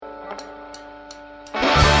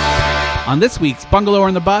On this week's Bungalow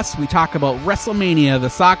on the Bus, we talk about WrestleMania, the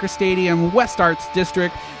soccer stadium, West Arts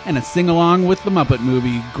District, and a sing-along with the Muppet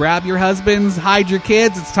movie. Grab your husbands, hide your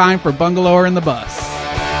kids. It's time for Bungalow on the Bus.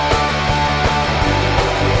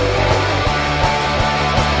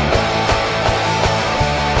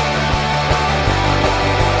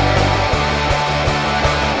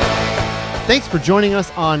 Thanks for joining us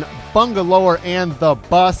on Bungalower and the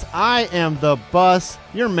Bus. I am the Bus,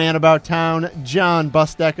 your man about town, John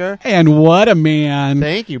Busdecker. And what a man.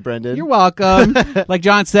 Thank you, Brendan. You're welcome. Like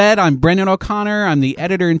John said, I'm Brendan O'Connor. I'm the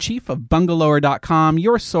editor-in-chief of Bungalower.com,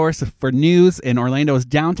 your source for news in Orlando's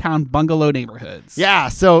downtown bungalow neighborhoods. Yeah,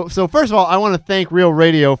 so first of all, I want to thank Real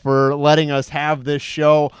Radio for letting us have this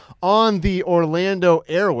show on the Orlando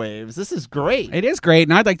airwaves. This is great. It is great,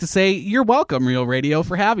 and I'd like to say you're welcome, Real Radio,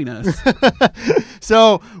 for having us.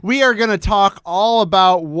 So we are going to talk all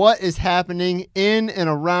about what is happening in and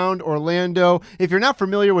around Orlando. If you're not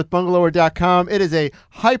familiar with Bungalower.com, it is a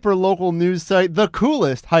hyper-local news site, the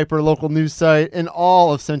coolest hyper-local news site in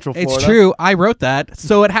all of Central Florida. It's true. I wrote that,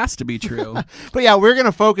 so it has to be true. But yeah, we're going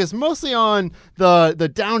to focus mostly on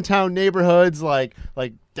the downtown neighborhoods like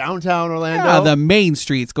downtown Orlando. Yeah, the main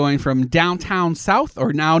streets going from downtown south,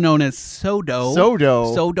 or now known as Sodo,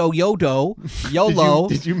 YOLO.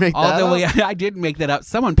 Did you make all that the up? way? I didn't make that up.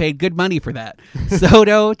 Someone paid good money for that.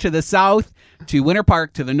 Sodo to the south, to Winter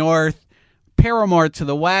Park to the north, Paramore to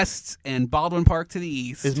the west, and Baldwin Park to the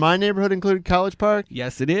east. Is my neighborhood included College Park?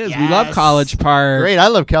 Yes, it is. Yes. We love College Park. Great, I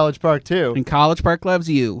love College Park too. And College Park loves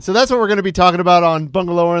you. So that's what we're going to be talking about on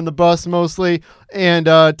Bungalower and the Bus mostly. And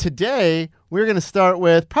today we're going to start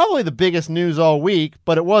with probably the biggest news all week,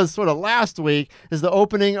 but it was sort of last week, is the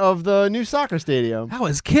opening of the new soccer stadium. That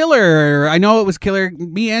was killer. I know it was killer.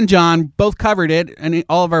 Me and John both covered it, and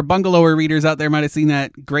all of our Bungalower readers out there might have seen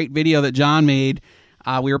that great video that John made.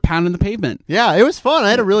 We were pounding the pavement. Yeah, it was fun. I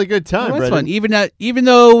had a really good time. It was Brendan. fun. Even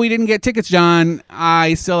though we didn't get tickets, John,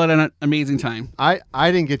 I still had an amazing time. I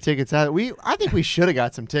didn't get tickets. I think we should have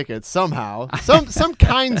got some tickets somehow. Some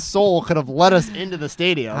kind soul could have let us into the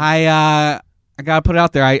stadium. I gotta put it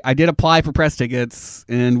out there. I did apply for press tickets,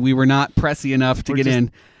 and we were not pressy enough to get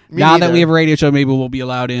in. Now that we have a radio show, maybe we'll be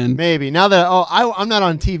allowed in. Maybe now that I'm not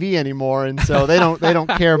on TV anymore, and so they don't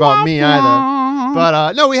care about me either.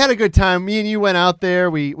 But no, we had a good time. Me and you went out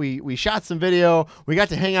there. We shot some video. We got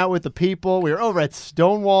to hang out with the people. We were over at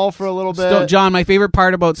Stonewall for a little bit. John, my favorite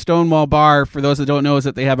part about Stonewall Bar, for those that don't know, is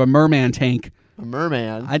that they have a merman tank. A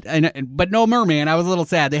merman? But no merman. I was a little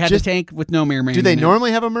sad. They had the tank with no merman. Do they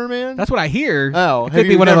normally have a merman? That's what I hear. Oh. It could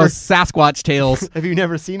be one of those Sasquatch tales. Have you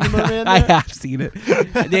never seen the merman there? I have seen it.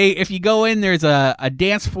 If you go in, there's a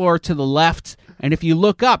dance floor to the left, and if you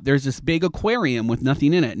look up, there's this big aquarium with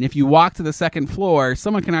nothing in it. And if you walk to the second floor,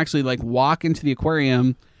 someone can actually walk into the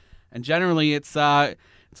aquarium, and generally it's a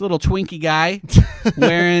little Twinkie guy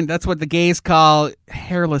wearing, that's what the gays call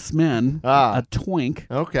hairless men, a twink.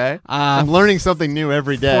 Okay. I'm learning something new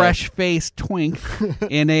every day. Fresh-faced twink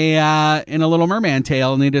in a little merman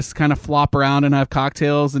tail, and they just kind of flop around and have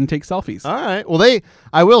cocktails and take selfies. All right. Well,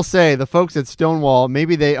 I will say, the folks at Stonewall,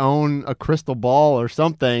 maybe they own a crystal ball or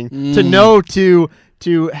something to know to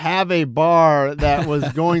have a bar that was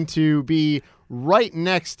going to be right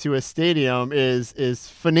next to a stadium is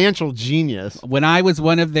financial genius. When I was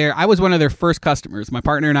one of their first customers. My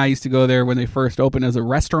partner and I used to go there when they first opened as a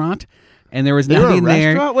restaurant, and there was nothing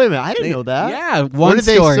there. Wait a minute, I didn't know that. Yeah, what did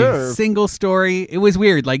story, they serve? Single story. It was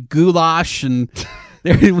weird, like goulash, and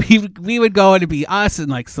we would go and it'd be us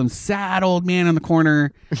and some sad old man in the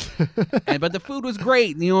corner. But the food was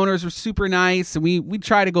great, and the owners were super nice, and we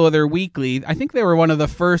try to go there weekly. I think they were one of the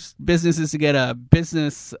first businesses to get a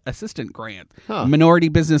business assistant grant, a minority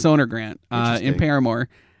business owner grant in Paramore.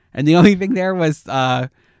 And the only thing there was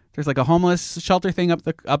there's a homeless shelter thing up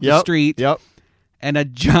the street. Yep. And a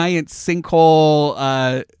giant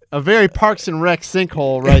sinkhole. A very Parks and Rec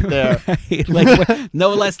sinkhole right there. Right. No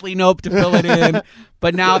Leslie Knope to fill it in.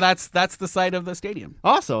 But now that's the site of the stadium.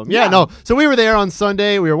 Awesome. Yeah, no. So we were there on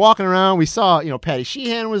Sunday. We were walking around. We saw, Patty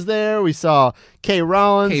Sheehan was there. We saw Kay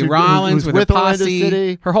Rollins. Kay Rollins with her posse.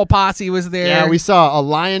 City. Her whole posse was there. Yeah, we saw a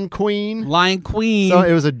lion queen. So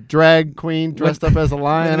it was a drag queen dressed up as a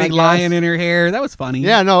lion. With a big lion in her hair. That was funny.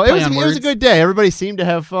 Yeah, no, it was a good day. Everybody seemed to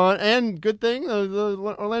have fun. And good thing,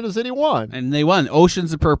 the Orlando City won. And they won.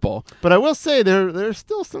 Oceans of Purple. But I will say, there's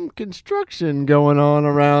still some construction going on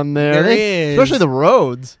around there. There is. Especially the road.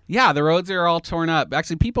 roads. Yeah, the roads are all torn up.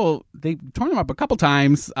 Actually, they've torn them up a couple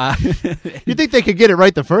times. You think they could get it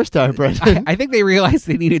right the first time, Brendan? I think they realized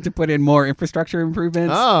they needed to put in more infrastructure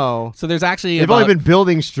improvements. Oh. So there's actually They've only been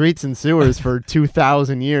building streets and sewers for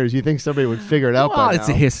 2,000 years. You think somebody would figure it out by it's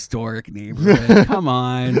now? a historic neighborhood. Come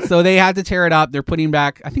on. So they had to tear it up. They're putting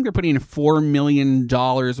back, I think they're putting in $4 million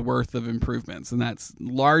worth of improvements, and that's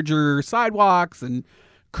larger sidewalks and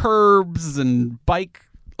curbs and bike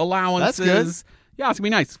allowances. That's good. Yeah, it's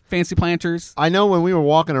going to be nice. Fancy planters. I know when we were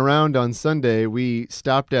walking around on Sunday, we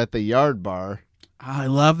stopped at the Yard Bar. I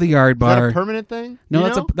love the Yard Is Bar. that a permanent thing? No,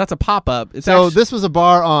 You know? that's a pop-up. This was a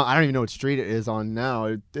bar on, I don't even know what street it is on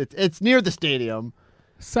now. It's near the stadium.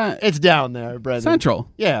 It's down there, Brendan.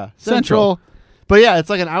 Central. Yeah, Central. But yeah, it's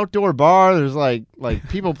like an outdoor bar. There's like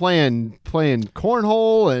people playing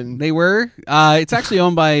cornhole and They were. It's actually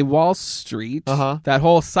owned by Wall Street. Uh-huh. That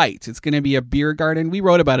whole site. It's going to be a beer garden. We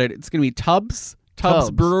wrote about it. It's going to be Tubbs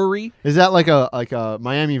Brewery. Is that like a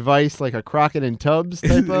Miami Vice, like a Crockett and Tubbs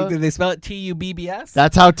type of? Did they spell it Tubbs?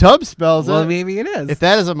 That's how Tubbs spells Well, it. maybe it is. If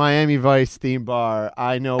that is a Miami Vice theme bar,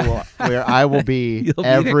 I know where I will be You'll be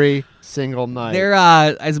every single night. They're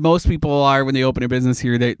as most people are when they open a business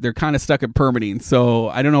here, they're kind of stuck at permitting. So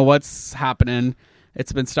I don't know what's happening.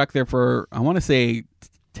 It's been stuck there for, I want to say,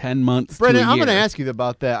 10 months. Brendan, to a I'm going to year. ask you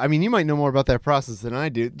about that. I mean, you might know more about that process than I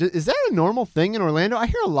do. Is that a normal thing in Orlando? I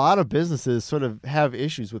hear a lot of businesses sort of have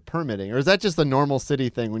issues with permitting, or is that just a normal city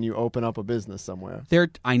thing when you open up a business somewhere?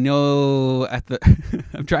 I know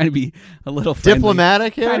I'm trying to be a little friendly.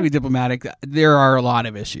 Diplomatic here? Trying to be diplomatic. There are a lot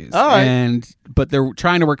of issues. All right. But they're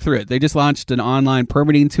trying to work through it. They just launched an online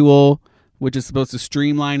permitting tool, which is supposed to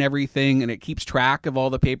streamline everything, and it keeps track of all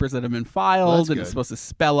the papers that have been filed, and it's supposed to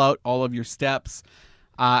spell out all of your steps.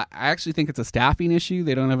 I actually think it's a staffing issue.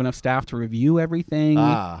 They don't have enough staff to review everything.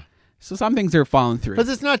 So some things are falling through. Because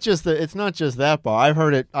it's not just that bar.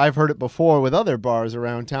 I've heard it before with other bars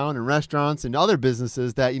around town and restaurants and other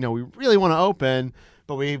businesses that we really want to open,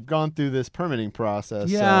 but we've gone through this permitting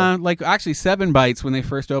process. Yeah, so. like actually 7 Bites when they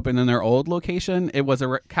first opened in their old location, it was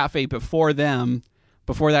a cafe before them.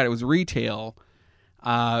 Before that, it was retail.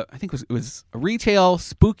 I think it was a retail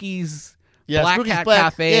Spookies. Yeah, Black Spooky's Cat Black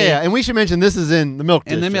Cafe. Yeah, and we should mention this is in the Milk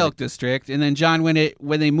District. In the Milk District. And then, John, when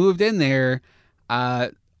they moved in there,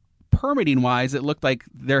 permitting-wise, it looked like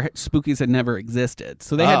their Spookies had never existed.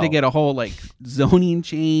 So they had to get a whole, zoning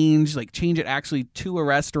change, change it actually to a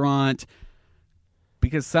restaurant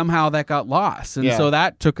because somehow that got lost. And so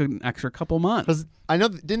that took an extra couple months. Because I know,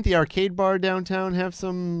 didn't the arcade bar downtown have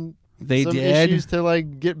some did. issues to,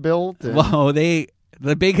 get built? And... Well, the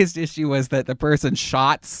biggest issue was that the person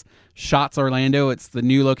Shots Orlando, it's the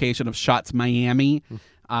new location of Shots Miami,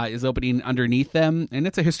 is opening underneath them, and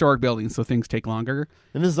it's a historic building, so things take longer.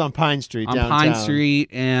 And this is on Pine Street, on downtown. Pine Street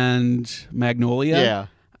and Magnolia.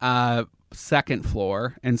 Yeah. Second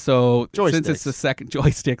floor, and so since it's the second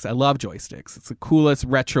joysticks, I love joysticks. It's the coolest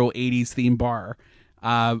retro 80s theme bar.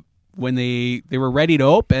 When they were ready to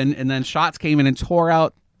open, and then Shots came in and tore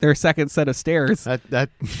out their second set of stairs that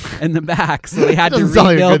in the back, so they had to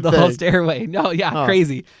rebuild the whole stairway. No,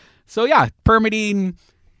 crazy. So permitting,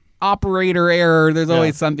 operator error. There's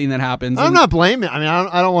always something that happens. I'm not blaming. I mean,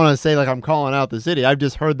 I don't want to say I'm calling out the city. I've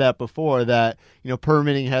just heard that before, that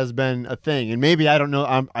permitting has been a thing, and maybe I don't know.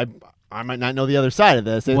 I might not know the other side of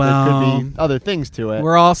this. There could be other things to it.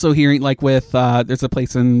 We're also hearing with there's a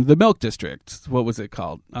place in the Milk District. What was it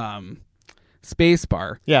called? Space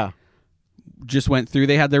Bar. Yeah. Just went through.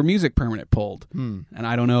 They had their music permit pulled, and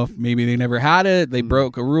I don't know if maybe they never had it. They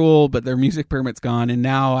broke a rule, but their music permit's gone, and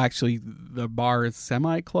now actually the bar is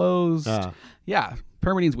semi-closed. Yeah,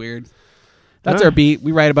 permitting's weird. That's our beat.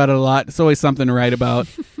 We write about it a lot. It's always something to write about.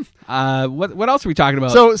 What else are we talking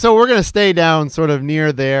about? So we're gonna stay down sort of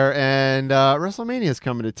near there, and WrestleMania is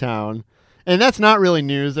coming to town. And that's not really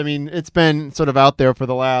news. I mean, it's been sort of out there for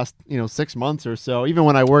the last 6 months or so. Even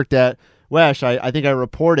when I worked at Wesh, I think I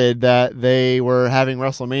reported that they were having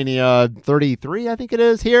WrestleMania 33, I think it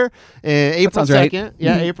is, here, April 2nd. Right.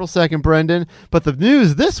 Yeah, April 2nd, Brendan. But the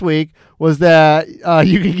news this week was that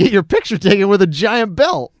you can get your picture taken with a giant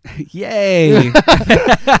belt. Yay.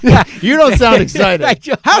 You don't sound excited.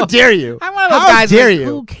 How dare you? I'm one of those How guys dare like, you?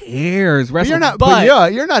 who cares? Wrestling, You're not,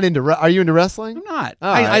 but you're not into. Are you into wrestling? I'm not.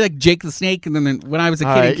 All I right. like Jake the Snake, and then when I was a kid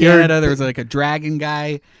All right, in Canada, there was a dragon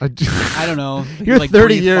guy. I don't know. You're like 30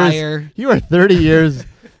 breathe years. fire. You are 30 years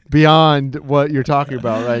beyond what you're talking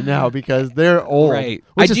about right now because they're old. Right.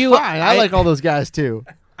 Which I is do- fine. I like all those guys too.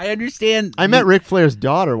 I understand. I met Ric Flair's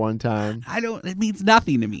daughter one time. It means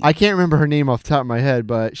nothing to me. I can't remember her name off the top of my head,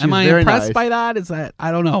 but she's Am I very impressed nice. by that? Is that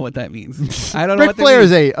I don't know what that means. I don't know Ric what that Flair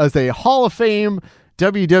means. is a Hall of Fame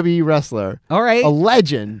WWE wrestler, All right. a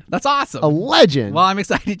legend, That's awesome. a legend. Well, I'm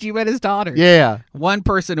excited you met his daughter. Yeah, One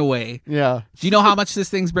person away. yeah. Do you know how much this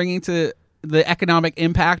thing's bringing to the economic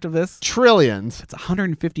impact of this? Trillions. It's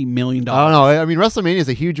 $150 million. I don't know. I mean, WrestleMania is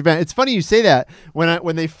a huge event. It's funny you say that.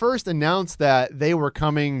 When they first announced that they were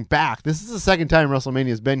coming back, this is the second time WrestleMania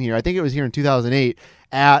has been here. I think it was here in 2008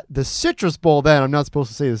 at the Citrus Bowl. Then I'm not supposed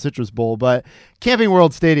to say the Citrus Bowl, but Camping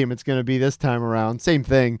World Stadium. It's going to be this time around. Same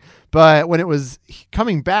thing. But when it was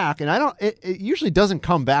coming back, and it usually doesn't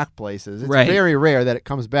come back places. It's Right. very rare that it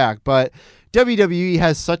comes back, but WWE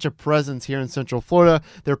has such a presence here in Central Florida.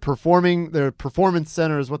 Their performance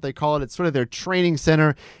center is what they call it. It's sort of their training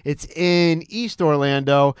center. It's in East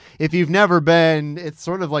Orlando. If you've never been, it's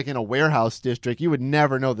sort of like in a warehouse district. You would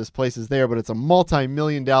never know this place is there, but it's a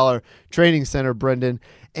multi-million-dollar training center, Brendan.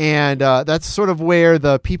 And that's sort of where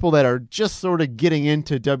the people that are just sort of getting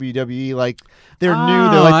into WWE, like they're new,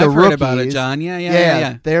 they're like the I've rookies. heard about it, John.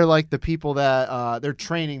 Yeah. They're like the people that they're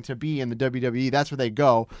training to be in the WWE. That's where they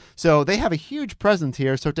go. So they have a huge presence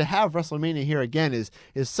here. So to have WrestleMania here again is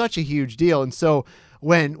such a huge deal. And so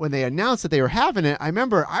when they announced that they were having it, I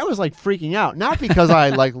remember I was like freaking out, not because I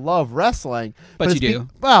like love wrestling, But it's you do.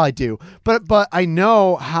 well, I do, but I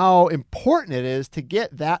know how important it is to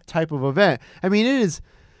get that type of event. I mean, it is.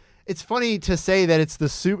 It's funny to say that it's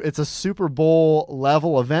a Super Bowl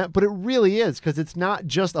level event, but it really is, because it's not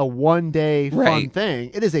just a one-day fun Right.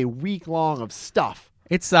 thing. It is a week long of stuff.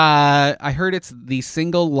 It's I heard it's the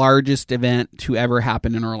single largest event to ever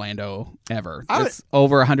happen in Orlando ever. It's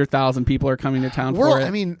over 100,000 people are coming to town for it. I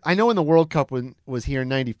mean, I know when the World Cup was here in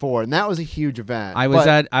 '94, and that was a huge event. I was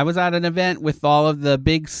at an event with all of the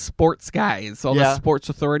big sports guys, all the Yeah. Sports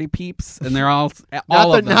Authority peeps, and they're all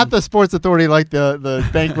of them. not the Sports Authority, like the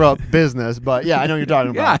bankrupt business, but yeah, I know what you're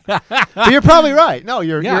talking about. Yeah. But you're probably right. No,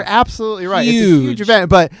 you're absolutely right. It's a Huge. huge event.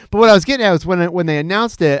 But what I was getting at was when they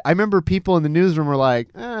announced it, I remember people in the newsroom were like,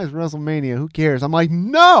 it's WrestleMania, who cares? I'm like,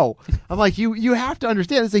 no. I'm like, you have to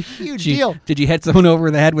understand, it's a huge deal. Did you hit someone over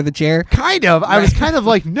the head with a chair? Kind of. I was kind of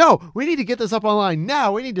like, no, we need to get this up online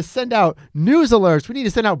now. We need to send out news alerts. We need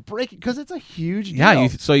to send out breaking, because it's a huge deal. Yeah,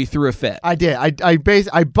 so you threw a fit. I did.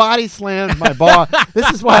 I body slammed my boss. This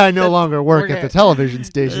is why I no longer work at the television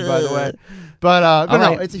station, by the way. But no,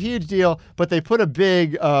 right. it's a huge deal. But they put a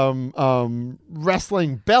big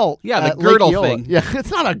wrestling belt. Yeah, the at girdle Lake Eola. thing. Yeah,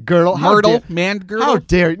 it's not a girdle. Myrtle, man girdle. How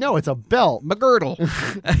dare you? No, it's a belt. McGirdle.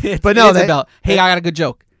 But no, it's a belt. Hey, I got a good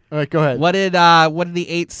joke. All right, go ahead. What did the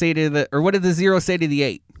 8 say to the, or what did the 0 say to the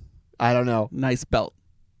 8? I don't know. Nice belt.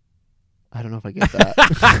 I don't know if I get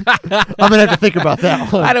that. I'm gonna have to think about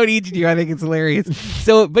that one. I don't need you to. I think it's hilarious.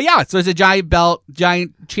 So it's a giant belt,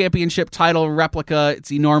 giant championship title replica. It's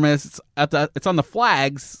enormous. It's on the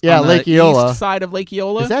flags. Yeah, on Lake the Eola. east side of Lake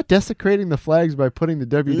Eola. Is that desecrating the flags by putting the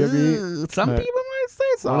WWE? Some people might say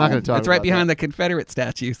so. I'm not gonna talk It's right about behind the Confederate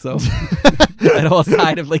statue, so that whole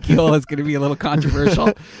side of Lake Eola is going to be a little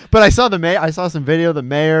controversial. But I saw I saw some video of the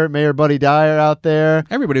mayor Buddy Dyer out there.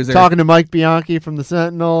 Everybody was there. Talking to Mike Bianchi from the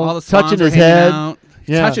Sentinel, All the swans touching were his hanging head. out.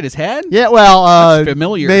 Yeah. Touching his head? Yeah, well, That's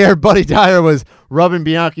familiar. Mayor Buddy Dyer was rubbing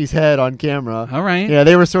Bianchi's head on camera. All right. Yeah,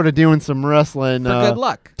 they were sort of doing some wrestling. For good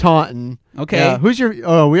luck. Taunting. Okay. Yeah. Who's your?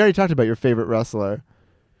 Oh, we already talked about your favorite wrestler.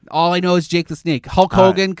 All I know is Jake the Snake. Hulk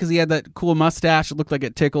Hogan, because he had that cool mustache. It looked like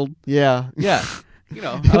it tickled. Yeah. Yeah.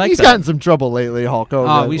 I like He's that. gotten some trouble lately, Hulk Hogan.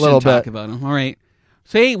 Oh, we a little shouldn't talk bit. about him. All right.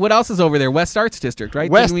 So, hey, what else is over there? West Arts District, right?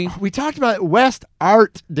 West, Didn't we talked about West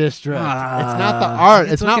Art District. It's not the art.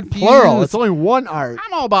 I'm It's so not confused. plural. It's only one art.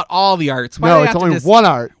 I'm all about all the arts. Why do No, they it's have to only just- one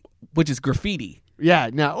art. which is graffiti. Yeah,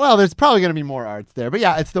 no. Well, there's probably going to be more arts there. But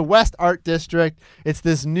yeah, it's the West Art District. It's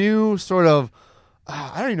this new sort of,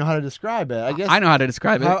 I don't even know how to describe it. I guess I know how to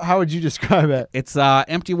describe it. How would you describe it? It's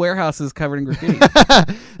empty warehouses covered in graffiti.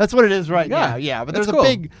 That's what it is right Yeah, now. Yeah, but that's there's cool. a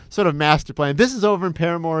big sort of master plan. This is over in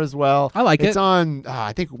Paramore as well. I like it's it. on,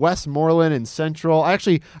 I think, Westmoreland and Central.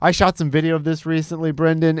 I shot some video of this recently,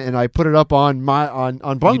 Brendan, and I put it up on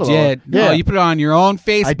Bungalow. You did. Yeah, No, you put it on your own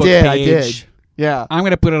Facebook I page. did. Yeah. I'm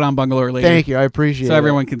going to put it on Bungalow later. Thank you. I appreciate it. So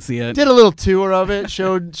everyone can see it. Did a little tour of it,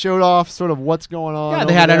 showed off sort of what's going on. Yeah,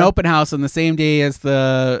 they over had an there. open house on the same day as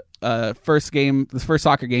the first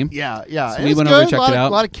soccer game. Yeah, yeah. So And we it's went over and good. checked it A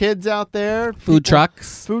out. lot of kids out there. Food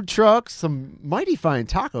trucks. Food trucks. Some mighty fine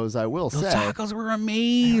tacos, I will Those say. tacos were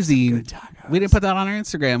amazing. Good tacos. We didn't put that on our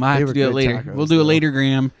Instagram. I They have were to do it good later. tacos, We'll do a though. later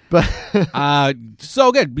gram. But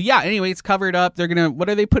So good. But yeah, anyway, it's covered up. They're going to, what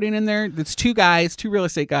are they putting in there? It's two real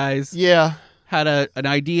estate guys. yeah. Had an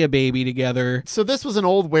idea baby together. So this was an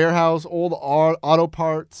old warehouse, old auto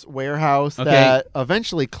parts warehouse Okay. that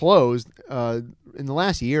eventually closed in the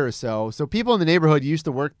last year or so. So people in the neighborhood used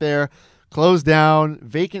to work there. closed down,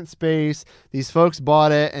 vacant space. These folks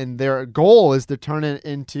bought it, and their goal is to turn it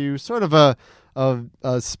into sort of a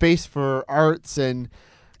space for arts and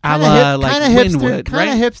kind of Wynwood,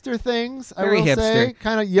 right? hipster things. Very I will hipster. say,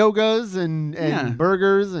 kind of yogas and Yeah.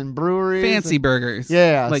 burgers and breweries, Fancy and, burgers.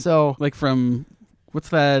 Yeah, Like, so like from what's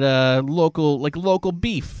that local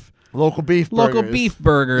beef. local beef Local burgers. beef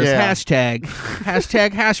burgers. Yeah.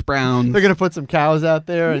 Hashtag hash brown. They're gonna put some cows out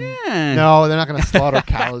there, and Yeah. no, they're not gonna slaughter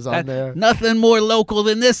cows on there. Nothing more local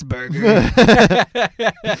than this burger.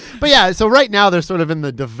 But yeah, so right now they're sort of in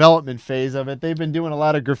the development phase of it. They've been doing a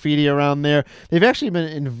lot of graffiti around there. They've actually been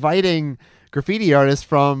inviting graffiti artists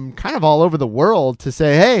from kind of all over the world to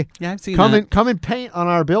say, hey, Yeah, I've seen come that. and paint on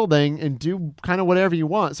our building and do kind of whatever you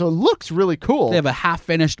want. So it looks really cool. They have a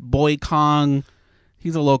half-finished Boy Kong.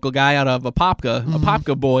 He's a local guy out of Apopka, Mm-hmm. a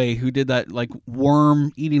Apopka boy who did that like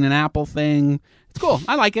worm eating an apple thing. It's cool.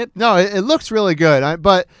 I like it. No, it looks really good.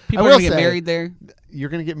 But People I are will gonna get say, married there. You're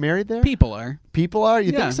going to get married there? People are. People are?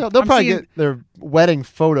 You Yeah. think so? They'll I'm probably seeing- get their wedding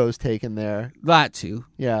photos taken there. That too.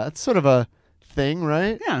 Yeah, it's sort of a thing,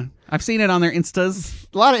 right? Yeah, I've seen it on their Instas.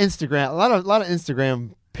 A lot of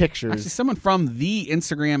Instagram pictures. Actually, someone from the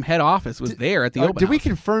Instagram head office was there at the open Did we house.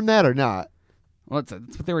 confirm that or not? Well,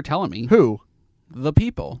 that's what they were telling me. Who? The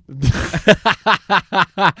people.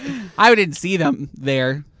 I didn't see them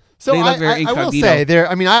there. So They look very I will incognito. say there.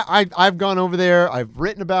 I mean, I've gone over there. I've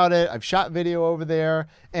written about it. I've shot video over there,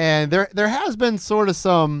 and there has been sort of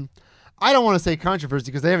some. I don't want to say controversy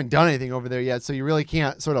because they haven't done anything over there yet, so you really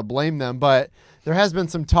can't sort of blame them. But there has been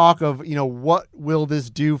some talk of, what will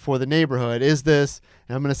this do for the neighborhood? Is this,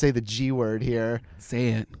 and I'm going to say the G word here, Say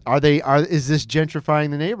it. is this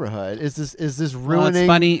gentrifying the neighborhood? Is this Well,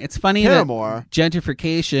 ruining it's funny Paramore? that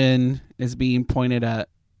gentrification is being pointed at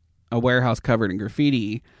a warehouse covered in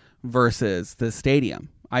graffiti versus the stadium.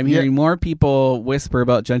 I'm Yeah. hearing more people whisper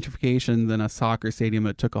about gentrification than a soccer stadium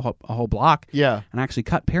that took a whole block Yeah, and actually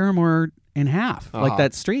cut Paramore in half, like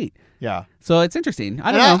that street. yeah. So it's interesting.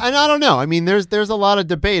 I don't know. And I don't know. I mean, there's a lot of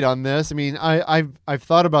debate on this. I mean, I've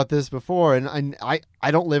thought about this before, and I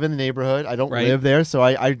don't live in the neighborhood. I don't Right. live there, so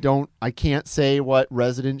I can't say what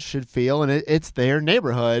residents should feel, and it's their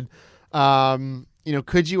neighborhood.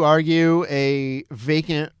 Could you argue a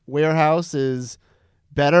vacant warehouse is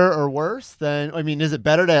better or worse than? I mean, is it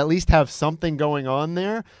better to at least have something going on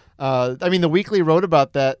there? I mean, the Weekly wrote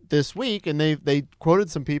about that this week, and they quoted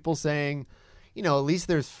some people saying, at least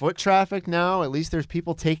there's foot traffic now. At least there's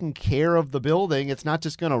people taking care of the building. It's not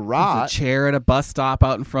just going to There's rot. a chair at a bus stop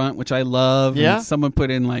out in front, which I love. Yeah. And someone put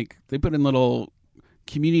in little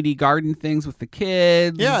community garden things with the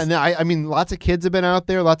kids. Yeah, and I mean, lots of kids have been out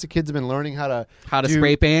there. Lots of kids have been learning how to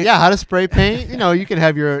spray paint. Yeah, how to spray paint. You can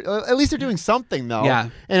have your. At least they're doing something though. Yeah.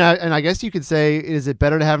 And I guess you could say, is it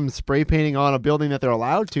better to have them spray painting on a building that they're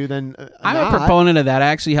allowed to than I'm not? a proponent of that. I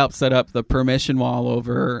actually helped set up the permission wall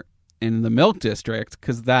over in the Milk District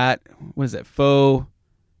because that was it faux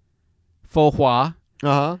hua.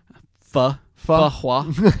 Uh-huh.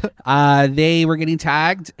 They were getting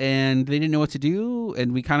tagged and they didn't know what to do,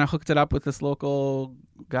 and we kind of hooked it up with this local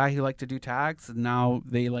guy who liked to do tags, and now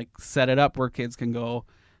they set it up where kids can go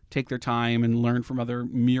take their time and learn from other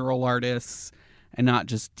mural artists and not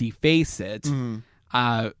just deface it.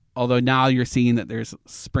 Although now you're seeing that there's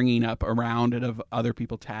springing up around it of other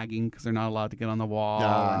people tagging because they're not allowed to get on the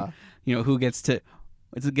wall. And, who gets to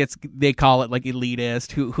they call it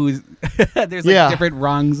elitist. Who's there's different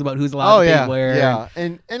rungs about who's allowed to yeah, be where. Yeah,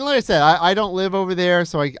 and like I said, I don't live over there,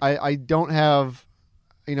 so I don't have,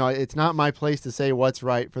 it's not my place to say what's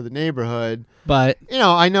right for the neighborhood. But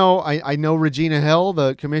I know Regina Hill,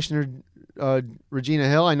 the commissioner. Regina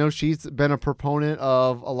Hill, I know she's been a proponent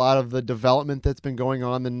of a lot of the development that's been going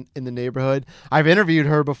on in the neighborhood. I've interviewed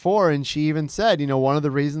her before, and she even said, one of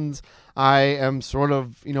the reasons I am sort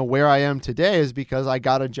of, where I am today is because I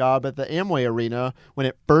got a job at the Amway Arena when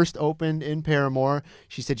it first opened in Paramore.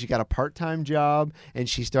 She said she got a part-time job, and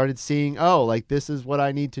she started seeing, this is what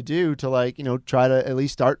I need to do to try to at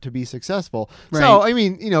least start to be successful. Right. So, I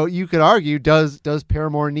mean, you could argue, does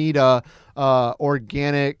Paramore need a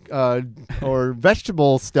organic or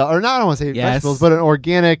vegetable stuff, or not, I don't want to say Yes. vegetables, but an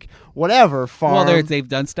organic whatever farm? well, they've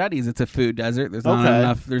done studies. It's a food desert. There's not Okay.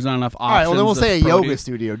 enough. There's not enough options. All right, well then we'll of say a yoga produce.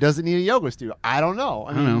 studio. Does it need a yoga studio? I don't know.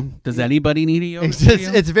 I don't know. Does anybody need a yoga It's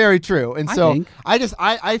studio? it's very true, and I so think.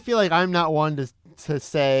 I feel like I'm not one to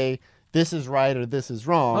say this is right or this is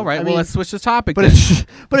wrong. All right. I Well, mean, let's switch the topic. but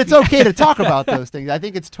then. it's okay to talk about those things. I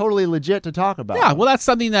think it's totally legit to talk about. Yeah, well, that's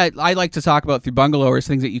something that I like to talk about through Bungalowers,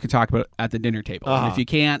 things that you can talk about at the dinner table. And if you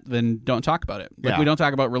can't, then don't talk about it. Yeah. We don't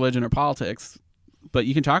talk about religion or politics but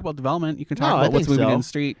you can talk about development. You can talk No, I about what's think moving so. in the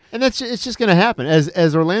street. And it's just going to happen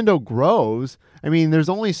as Orlando grows. I mean, there's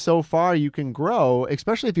only so far you can grow,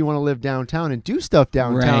 especially if you want to live downtown and do stuff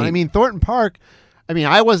downtown. Right. I mean, Thornton Park. I mean,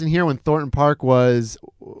 I wasn't here when Thornton Park was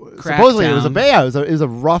Crack supposedly it was a town. yeah, it was a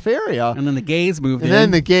rough area. And then the gays moved And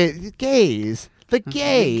in. then the gays. But Not-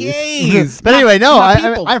 anyway, no, not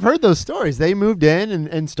people. I've heard those stories. They moved in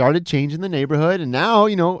and started changing the neighborhood, and now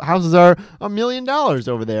houses are $1 million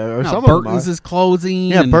over there, or No, some Burton's of them are. is closing.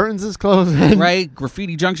 Yeah, and- Burton's is closing. right?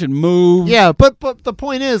 Graffiti Junction moved. Yeah, but the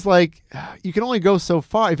point is, like, you can only go so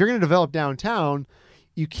far if you're going to develop downtown.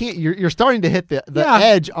 You can't. You're starting to hit the Yeah.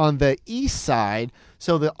 edge on the east side.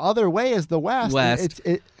 So the other way is the west. West.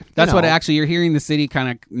 It's That's what actually you're hearing the city kind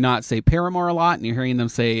of not say Paramore a lot, and you're hearing them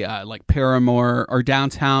say like Paramore or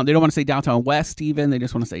downtown. They don't want to say downtown west even. They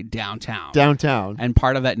just want to say downtown. downtown. And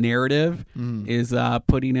part of that narrative is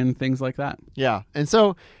putting in things like that. Yeah, and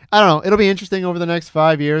so I don't know. It'll be interesting over the next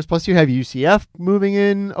 5 years. Plus, you have UCF moving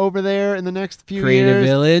in over there in the next few Creative years.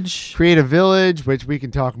 Village. Creative Village, which we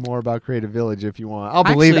can talk more about Creative Village if you want. I'll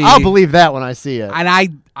Actually- believe that when I see it. And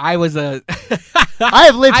I was a I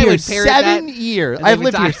have lived I here would parrot 7 that, years. and I've every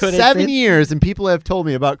lived here time I would 7 say- years, and people have told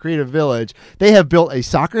me about Creative Village. They have built a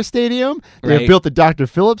soccer stadium. They have Right. built the Dr.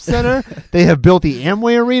 Phillips Center. They have built the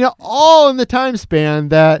Amway Arena, all in the time span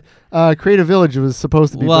that Creative Village was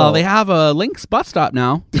supposed to be well, built. they have a Lynx bus stop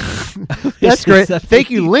now. That's great. It's Thank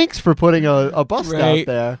you, Lynx, for putting a bus stop Right.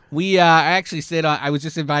 there. We I actually sit on. I was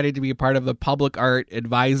just invited to be a part of the public art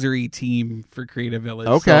advisory team for Creative Village.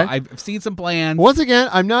 Okay. so I've seen some plans. Once again,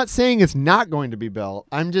 I'm not saying it's not going to be built.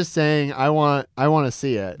 I'm just saying I want to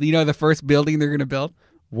see it. You know, the first building they're going to build,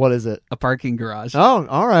 What is it? a parking garage. Oh,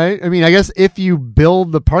 all right. I mean, I guess if you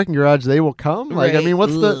build the parking garage, they will come. Like, I Right. mean,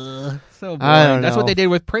 what's the? Ugh, so boring. I don't That's know. what they did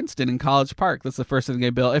with Princeton in College Park. That's the first thing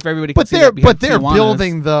they built. If everybody, But could see they're that behind Tijuana's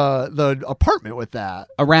building the apartment with that.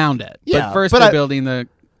 around it. Yeah, but first but they're I- building the.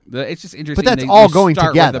 It's just interesting. that's they all just going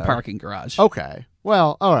start together. with the parking garage. Okay.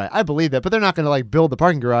 Well, all right. I believe that, but they're not going to like build the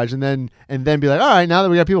parking garage and then be like, all right, now that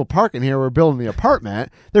we got people parking here, we're building the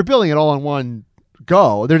apartment. They're building it all in one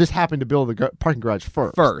go. They're just happening to build the parking garage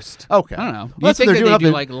first. Okay. I don't know. Well, You that's what think they're that doing they up do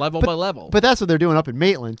in- like level but- by level? But that's what they're doing up in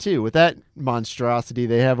Maitland too, with that monstrosity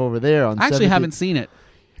they have over there on. I actually 17th. haven't seen it.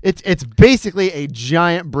 It's basically a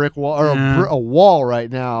giant brick wall or Yeah. a wall right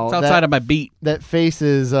now. It's outside of my beat. that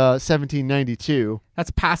faces 1792.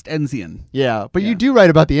 That's past Enzian. Yeah, but Yeah. you do write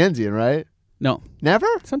about the Enzian, right? No, Never?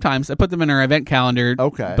 sometimes I put them in our event calendar.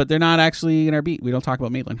 Okay. but they're not actually in our beat. We don't talk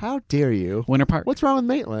about Maitland. How dare you? Winter Park. What's wrong with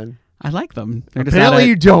Maitland? I like them. They're just Apparently not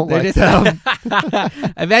you don't they're like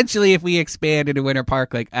just- Eventually, if we expand into Winter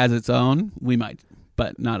Park like as its own, we might,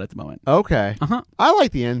 but not at the moment. Okay. Uh-huh. I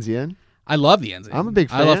like the Enzian. I love the Enzian. I'm a big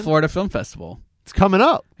I love fan. Florida Film Festival. It's coming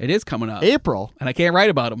up. It is coming up, April. and I can't write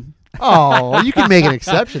about them. Oh, you can make an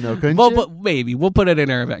exception though, couldn't Well, you? but maybe we'll put it in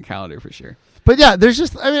our event calendar for sure. But yeah, there's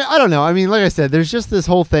just, I mean, I don't know. I mean, like I said, there's just this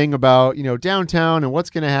whole thing about, downtown and what's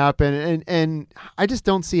going to happen. And I just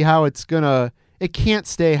don't see how it can't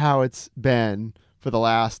stay how it's been for the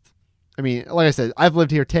last, I mean, like I said, I've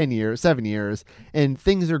lived here 7 years, and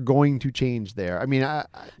things are going to change there. I mean,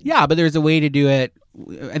 Yeah, but there's a way to do it.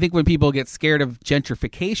 I think when people get scared of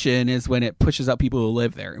gentrification is when it pushes out people who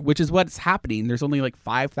live there, which is what's happening. There's only like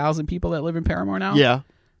 5,000 people that live in Paramore now. yeah.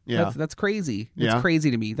 That's crazy. It's Yeah. crazy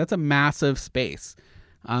to me. That's a massive space.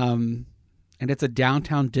 And it's a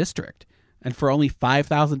downtown district. And for only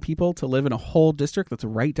 5,000 people to live in a whole district that's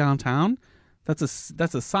right downtown, that's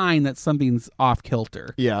a sign that something's off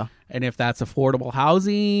kilter. Yeah. And if that's affordable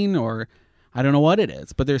housing or I don't know what it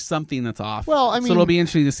is, but there's something that's off. Well, I so mean- it'll be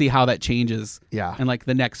interesting to see how that changes Yeah. in like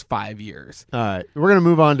the next 5 years. All right. We're going to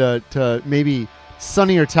move on to maybe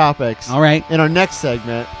sunnier topics All right. in our next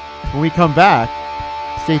segment. When we come back,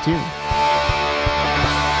 stay tuned.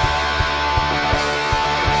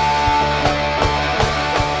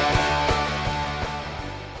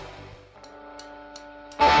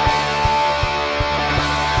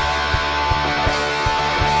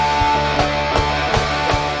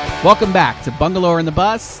 Welcome back to Bungalower in the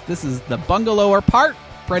Bus. This is the Bungalower part.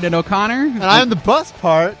 Brendan O'Connor. And I'm the bus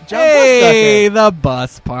part, John Hey, Bustucker. the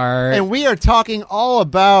bus part. And we are talking all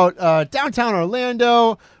about downtown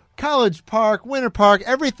Orlando, College Park, Winter Park,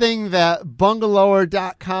 everything that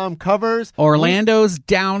bungalower.com covers. Orlando's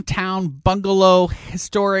downtown bungalow,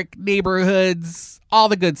 historic neighborhoods, all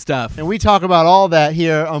the good stuff. And we talk about all that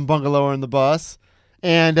here on Bungalower in the Bus.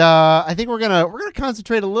 And I think we're gonna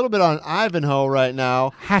concentrate a little bit on Ivanhoe right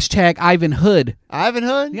now. Hashtag Ivan Hood.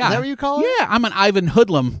 Ivanhoe? Yeah. Is that what you call it? Yeah, I'm an Ivan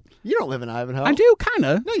Hoodlum. You don't live in Ivanhoe. I do, kind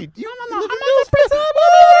of. No, you I'm on live in the precipice.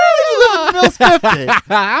 You live in Mills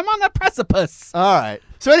 50. I'm on the precipice. All right.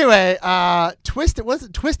 So anyway, Twisted, was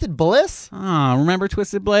it Twisted Bliss? Oh, remember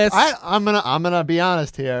Twisted Bliss? I'm gonna be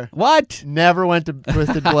honest here. What? Never went to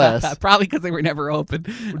Twisted Bliss. Probably because they were never open.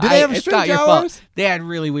 Did they have it's strange not your hours? fault. They had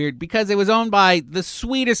really weird because it was owned by the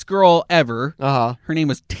sweetest girl ever. Her name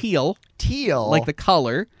was Teal, Teal. like the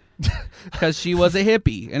color, because she was a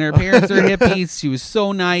hippie and her parents are hippies. She was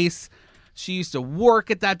so nice. She used to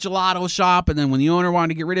work at that gelato shop, and then when the owner wanted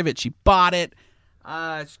to get rid of it, she bought it. She's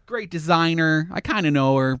a great designer. I kind of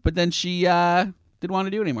know her, but then she didn't want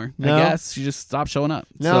to do it anymore. No. I guess she just stopped showing up.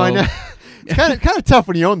 No, I know. It's kind of tough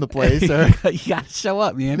when you own the place. Or... you gotta show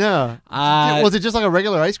up, man. No. Was it just like a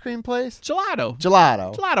regular ice cream place? Gelato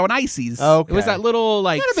Gelato and ices. Okay. It was that little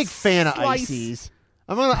like. I'm not a big fan of slice. ices.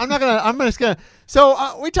 I'm just gonna.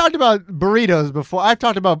 So we talked about burritos before. I've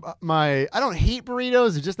talked about I don't hate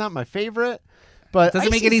burritos. It's just not my favorite. But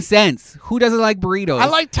Doesn't make any sense. Who doesn't like burritos? I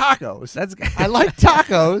like tacos. That's. I like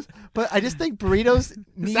tacos, but I just think burritos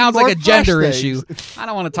need Sounds more like a gender fresh issue. things. I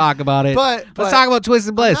don't want to talk about it. But Let's talk about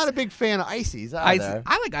Twisted Bliss. I'm not a big fan of ices I either.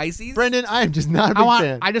 like ices. Brendan, I am just not a big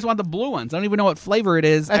fan. I just want the blue ones. I don't even know what flavor it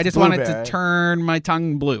is. That's I just want it to blueberry. turn my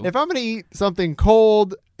tongue blue. If I'm going to eat something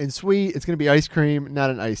cold and sweet, it's going to be ice cream, not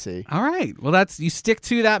an icy. All right. Well, you stick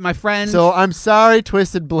to that, my friend. So I'm sorry,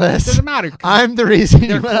 Twisted Bliss. Doesn't matter. I'm the reason you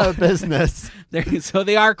They're went out of business. So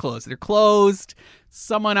they are closed. They're closed.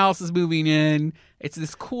 Someone else is moving in. It's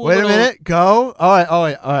this cool. Wait a little- minute. Go. All right.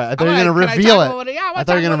 I thought you were going to reveal it. Yeah, I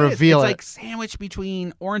thought you were going to reveal It's it. like sandwiched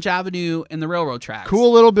between Orange Avenue and the railroad tracks.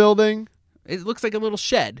 Cool little building. It looks like a little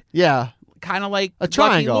shed, Yeah. kind of like A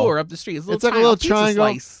triangle. Lucky Lure up the street. It's It's like a little pizza triangle.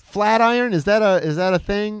 slice. Flatiron. Is that a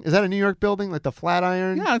thing? Is that a New York building like the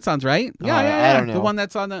Flatiron? Yeah, that sounds right. Yeah, I yeah. don't know. The one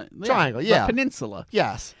that's on the Triangle, the yeah. peninsula.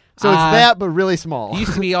 Yes. So it's that, but really small. It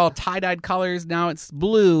used to be all tie-dyed colors. Now it's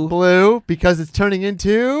blue. Blue because it's turning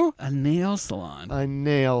into A nail salon. a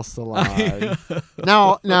nail salon.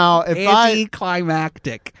 now, if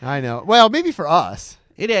Anticlimactic. I know. Well, maybe for us.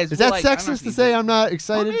 It is. Is We're that like, I'm not sexist to gonna say use it. I'm not Oh,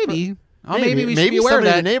 excited? maybe. Maybe we should be aware of somebody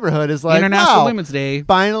that. in the neighborhood is like, International wow, Women's Day.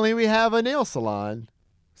 finally we have a nail salon.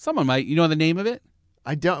 Someone might. You know the name of it?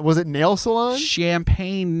 I don't. Was it nail salon?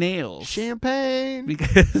 Champagne Nails. Champagne.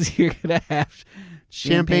 Because you're gonna have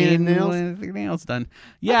Champagne and nails? with your nails done. I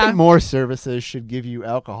Yeah, think more services should give you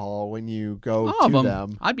alcohol when you go all of to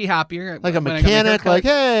them. I'd be happier. Like a when I got my mechanic, haircut. like,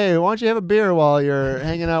 hey, why don't you have a beer while you're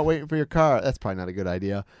hanging out waiting for your car? That's probably not a good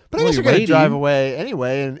idea. But I Well, guess you're you're going to drive waiting. away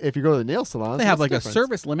anyway, and if you go to the nail salon, they have like a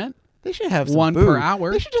service limit. They should have some one booze. per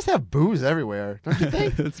hour. They should just have booze everywhere, don't you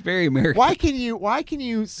think? It's very American. Why can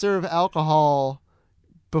you serve alcohol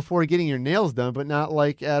before getting your nails done, but not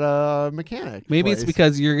like at a mechanic? Maybe place? it's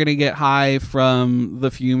because you're gonna get high from the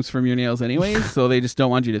fumes from your nails anyways, so they just don't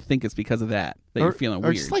want you to think it's because of that you're feeling or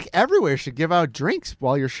weird. just like everywhere should give out drinks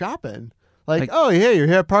while you're shopping. Like, Like- oh, yeah, you're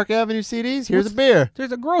here at Park Avenue CDs. Here's a beer.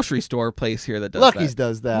 There's a grocery store place here that does Lucky's that.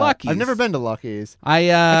 does that. Lucky's. I've never been to Lucky's. I keep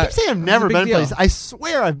saying I've it's a never big been deal. places. I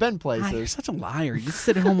swear I've been Ah, you're places. such a liar. You just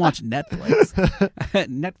sit at home and watch Netflix.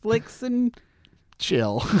 Netflix and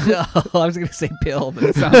Chill. I was going to say pill, but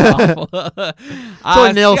it sounds awful. So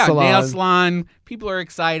a nail salon. Nail salon. People are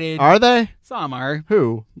excited. Are they? Some are.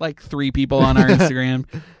 Who? Like 3 people on our Instagram.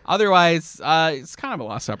 Otherwise, it's kind of a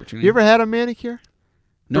lost opportunity. You ever had a manicure?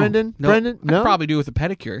 No. Brendan? No. Brendan? I No? could probably do with a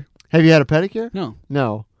pedicure. Have you had a pedicure? No.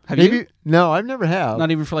 No. Have Maybe, you? No, I've never have. Not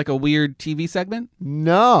even for like a weird TV segment?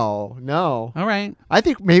 No. All right. I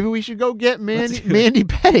think maybe we should go get Let's do it. Mandy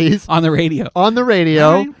Petty's On the radio. on the radio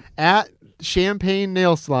All right. at Champagne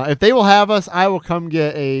Nail Salon. If they will have us, I will come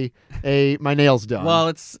get my nails done. Well,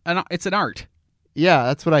 it's an art. yeah,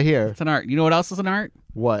 that's what I hear. It's an art. You know what else is an art?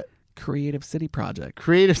 What? Creative City Project.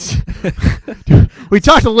 Creative. Dude, we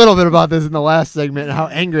talked a little bit about this in the last segment and how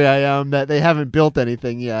angry I am that they haven't built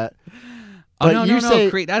anything yet. Oh, But no, you no, say-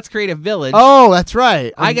 no. That's Creative Village. Oh, that's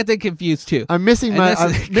right. I get them confused too. I'm missing And this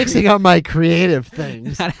I'm is- mixing up my creative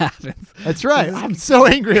things. That happens. That's right. I'm so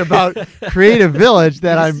angry about Creative Village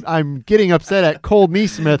that I'm getting upset at Cole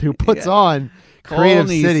Neesmith who puts on Creative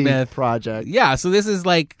Cole City Neesmith. Project. Yeah, so this is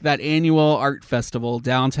like that annual art festival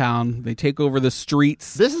downtown. They take over the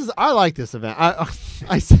streets. I like this event.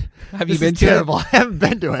 Have you this been is to terrible. I haven't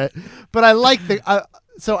been to it, but I like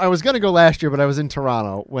so I was going to go last year, but I was in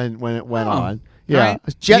Toronto when it went on. Yeah, Right. I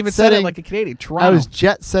was You jet even said it setting like a Canadian. Toronto. I was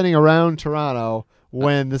jet setting around Toronto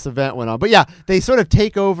when this event went on. But yeah, they sort of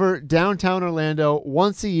take over downtown Orlando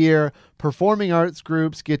once a year. Performing arts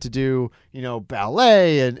groups get to do,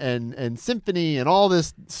 ballet and symphony and all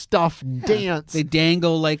this stuff, dance. They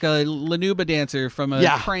dangle like a Lanuba dancer from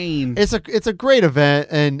a crane. It's a great event,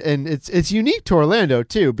 and it's unique to Orlando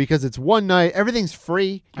too, because it's one night. Everything's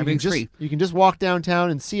free. Everything's free. You can just walk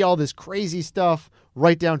downtown and see all this crazy stuff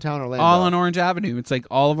right downtown Orlando. All on Orange Avenue. It's like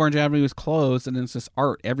all of Orange Avenue is closed, and it's just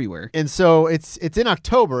art everywhere. And so it's in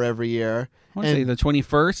October every year. I want to say the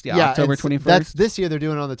 21st. Yeah, October 21st. That's this year. They're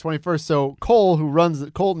doing it on the 21st. So Colt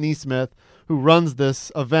Neesmith, who runs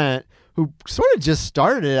this event, who sort of just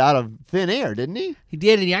started it out of thin air, didn't he? He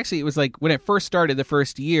did, and it was like when it first started the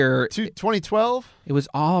first year. 2012? It was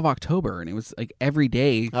all of October, and it was like every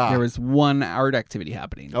day there was one art activity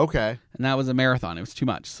happening. Okay. And that was a marathon. It was too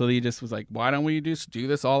much. So he just was like, why don't we just do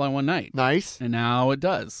this all in one night? Nice. And now it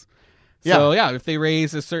does. So, if they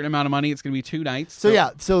raise a certain amount of money, it's going to be 2 nights.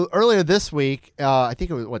 So earlier this week, I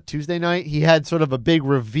think it was, Tuesday night, he had sort of a big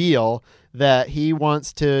reveal that he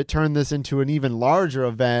wants to turn this into an even larger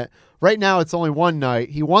event. Right now, it's only one night.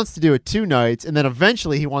 He wants to do it 2 nights, and then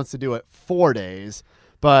eventually he wants to do it 4 days.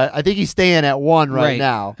 But I think he's staying at 1 right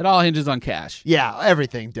now. It all hinges on cash. Yeah,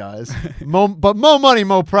 everything does. But more money,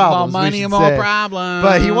 more problems. More money, more problems.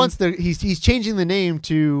 But he wants to. He's changing the name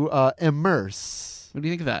to Immerse. What do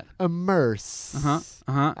you think of that? Immerse.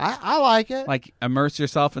 I like it. Like immerse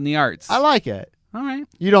yourself in the arts. I like it. All right.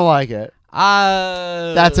 You don't like it.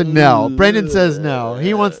 That's a no. Brendan says no.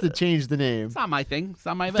 He wants to change the name. It's not my thing. It's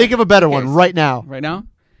not my event. Think of a better one right now. Right now?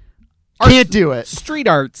 Can't do it. Street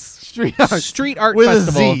arts. Street arts. Street art with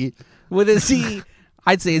festival. A Z. With a Z.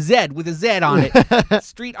 I'd say a Z with a Z on it.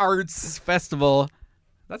 Street arts festival.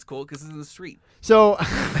 That's cool because it's in the street. So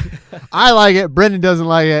I like it. Brendan doesn't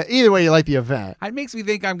like it. Either way, you like the event. It makes me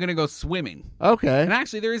think I'm going to go swimming. Okay. And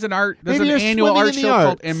actually, there's an Maybe annual art show called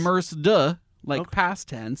arts. Immerse past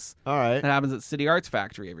tense. All right. That happens at City Arts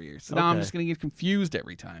Factory every year. So now I'm just going to get confused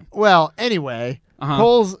every time. Well, anyway,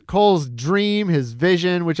 Cole's dream, his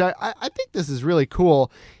vision, which I think this is really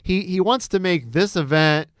cool. He wants to make this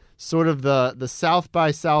event sort of the South by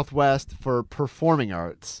Southwest for performing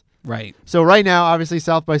arts. Right. So right now, obviously,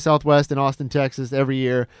 South by Southwest in Austin, Texas, every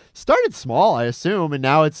year started small, I assume, and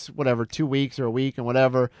now it's 2 weeks or a week and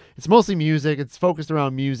whatever. It's mostly music. It's focused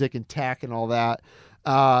around music and tech and all that.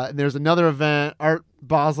 And there's another event, Art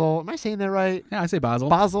Basel. Am I saying that right? Yeah, I say Basel.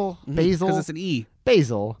 Basil? Basil? Because it's an E.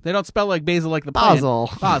 Basil. They don't spell like basil like the plant.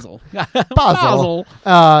 Basel. Basel.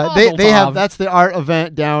 They have, that's the art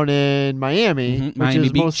event down in Miami, which Miami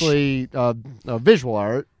is Beach. mostly visual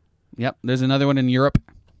art. Yep. There's another one in Europe.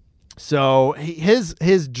 So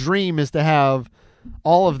his dream is to have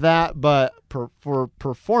all of that, but for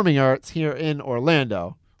performing arts here in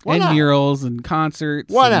Orlando. Why and not? murals and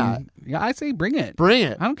concerts. Why not? Yeah, I say bring it. Bring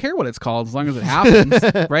it. I don't care what it's called as long as it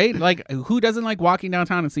happens, right? Like, who doesn't like walking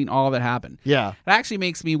downtown and seeing all that happen? Yeah. It actually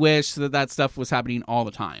makes me wish that stuff was happening all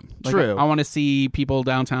the time. Like, True. I want to see people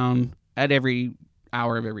downtown at every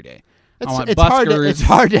hour of every day. It's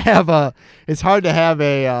hard to have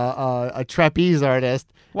a trapeze artist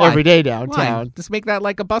every day downtown. Why? Just make that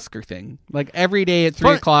like a busker thing. Like every day at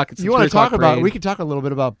 3 o'clock. It's you want to talk about? We could talk a little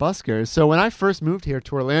bit about buskers. So when I first moved here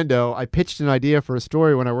to Orlando, I pitched an idea for a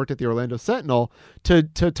story when I worked at the Orlando Sentinel to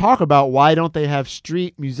talk about why don't they have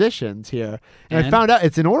street musicians here. And I found out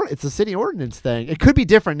it's a city ordinance thing. It could be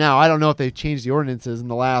different now. I don't know if they've changed the ordinances in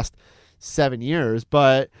the last 7 years,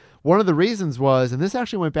 but one of the reasons was, and this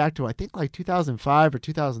actually went back to I think like 2005 or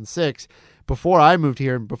 2006, before I moved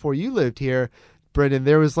here and before you lived here, Brendan,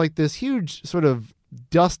 there was like this huge sort of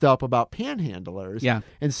dust up about panhandlers. Yeah.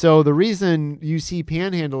 And so the reason you see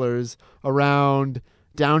panhandlers around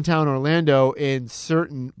downtown Orlando in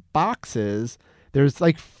certain boxes, there's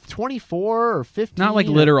like 24 or 15. Not like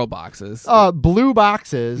literal boxes. Blue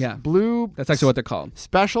boxes. Yeah. Blue. That's actually what they're called.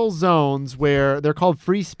 Special zones where they're called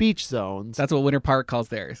free speech zones. That's what Winter Park calls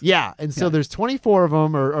theirs. Yeah. And so there's 24 of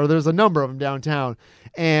them, or there's a number of them downtown.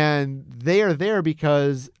 And they are there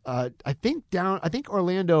because I think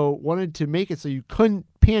Orlando wanted to make it so you couldn't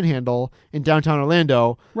panhandle in downtown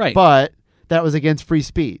Orlando. Right. But that was against free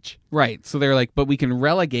speech. Right. So they're like, but we can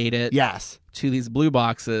relegate it Yes. to these blue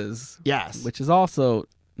boxes. Yes. Which is also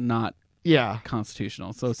not Yeah.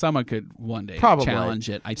 constitutional. So someone could one day Probably. challenge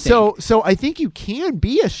it, I think. So I think you can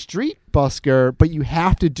be a street busker, but you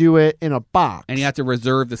have to do it in a box. and you have to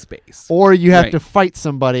reserve the space. Or you have Right. to fight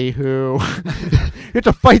somebody who you have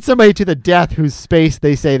to fight somebody to the death whose space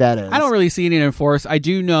they say that is. I don't really see any enforced. I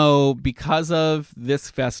do know because of this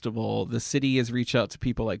festival, the city has reached out to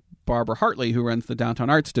people like Barbara Hartley, who runs the Downtown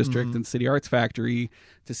Arts District Mm-hmm. and City Arts Factory,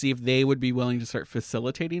 to see if they would be willing to start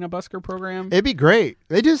facilitating a busker program. It'd be great.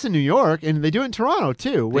 They do this in New York and they do it in Toronto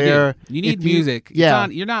too, They do. where you need if music. It's Yeah.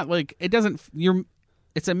 not- you're not like it doesn't.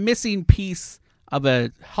 It's a missing piece of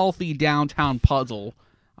a healthy downtown puzzle.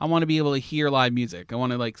 I want to be able to hear live music. I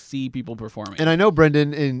want to like see people performing. And I know,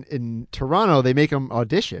 Brendan, in Toronto, they make them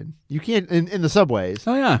audition. You can't, in the subways.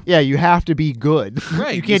 oh yeah. Yeah, you have to be good.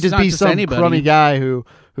 Right. You can't It's just not be just some anybody. crummy guy who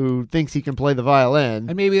thinks he can play the violin.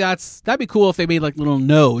 And maybe that'd be cool if they made like little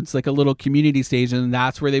nodes, like a little community stage, and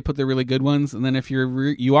that's where they put the really good ones. And then if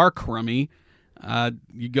you are crummy,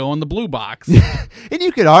 you go in the blue box. And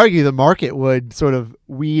you could argue the market would sort of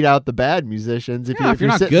weed out the bad musicians. If Yeah, if you're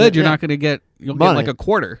not sitting good, there- you're not going to get. You'll Money. get like a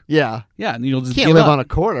quarter. Yeah. Yeah, and you'll just Can't give live up. on a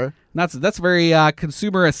quarter. That's very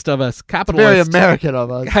consumerist of us, Very capitalist, American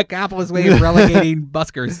of us. capitalist way of relegating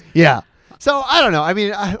buskers. Yeah. So I don't know. I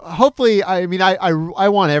mean, hopefully, I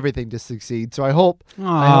want everything to succeed. So I hope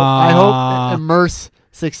Immerse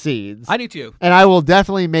succeeds. I do too, And I will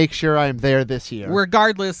definitely make sure I am there this year.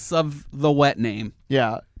 regardless of the wet name.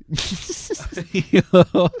 Yeah.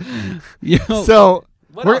 You know, So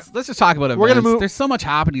what we're- else? Let's just talk about events. we're gonna move- There's so much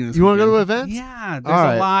happening this You wanna weekend. go to events? Yeah, there's All a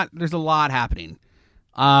right. lot. There's a lot happening.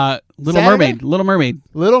 Little Saturday? Mermaid. Little Mermaid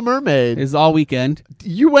Little Mermaid. is all weekend.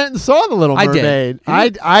 You went and saw the Little I did.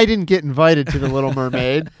 Mermaid. I didn't get invited to the Little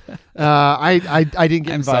Mermaid. I didn't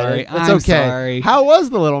get I'm invited. sorry. It's I'm okay. sorry. How was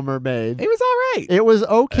the Little Mermaid? It was all right. It was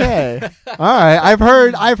okay. All right. I've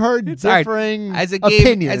heard all right. differing As a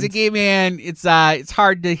opinions. gay man, it's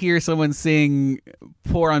hard to hear someone sing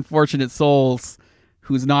 "Poor Unfortunate Souls"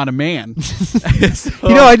 who's not a man. So-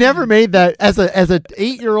 You know, I never made that as a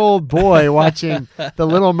 8-year-old boy watching The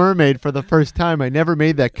Little Mermaid for the first time. I never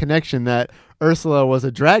made that connection that Ursula was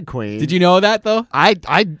a drag queen. Did you know that though? I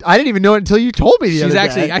didn't even know it until you told me the She's other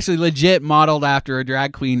actually day. actually legit modeled after a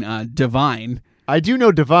drag queen, Divine. I do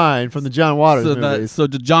know Divine from the John Waters So movies. the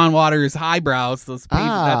John Waters eyebrows, those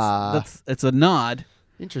that's it's a nod.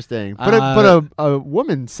 Interesting. But a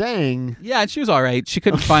woman sang. Yeah, and she was all right. She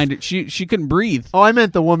couldn't find it. She couldn't breathe. Oh, I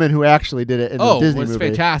meant the woman who actually did it in the It Disney was movie.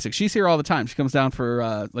 fantastic. She's here all the time. She comes down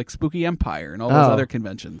for like Spooky Empire and all those Oh. other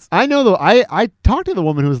conventions. I know I talked to the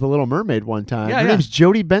woman who was the Little Mermaid one time. Yeah, Her yeah. name's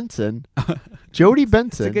Jodie Benson. Jodie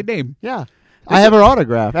Benson. It's a good name. Yeah. I have her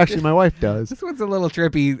autograph. Actually, my wife does. This one's a little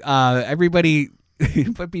trippy. Everybody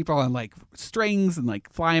put people on like strings and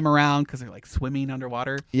like fly them around because they're like swimming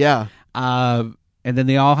underwater. Yeah. And then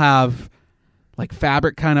they all have like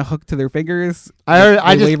fabric kind of hooked to their fingers. I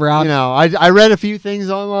They just, wave around. you know, I read a few things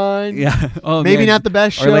online. Yeah. Oh, Maybe man. not the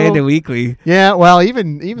best show. Orlando Weekly. Yeah, well,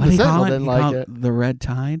 even What do the you call Sentinel it? didn't You like call it. The Red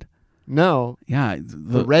Tide. No. Yeah,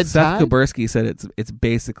 the Red Seth Tide? Kubersky said it's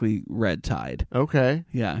basically Red Tide. Okay.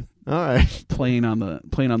 Yeah, All right. playing on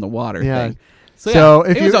the water. Yeah. Thing. So So,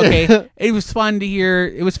 if it was you- okay. It was fun to hear.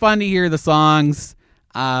 It was fun to hear the songs.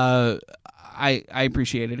 I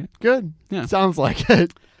appreciated it. Good. Yeah. Sounds like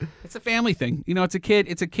it. It's a family thing. You know, it's a kid.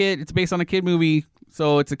 It's based on a kid movie,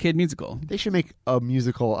 so it's a kid musical. They should make a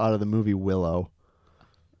musical out of the movie Willow.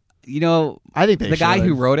 You know, I think they the guy should.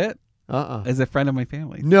 who wrote it Uh-uh. is a friend of my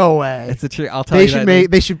family. No way. It's a true. I'll tell They you should that. make.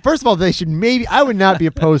 They should. First of all, they should maybe. I would not be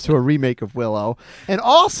opposed to a remake of Willow. And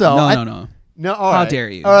also, No. no. All How right. dare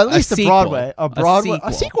you. Or at A least a sequel. Broadway. A A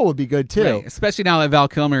sequel. sequel would be good too. Right. Especially now that Val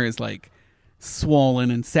Kilmer is like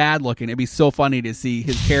swollen and sad looking. It'd be so funny to see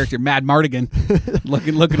his character Mad Mardigan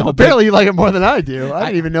looking all big. Apparently, you like it more than I do. I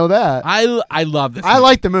didn't even know that. I love this. I movie.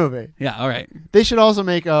 like the movie. Yeah. All right. They should also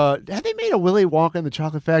make a. Have they made a Willy Wonka and the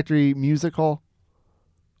Chocolate Factory musical?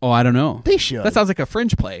 Oh, I don't know. They should. That sounds like a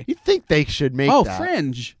Fringe play. You think they should make Oh, that?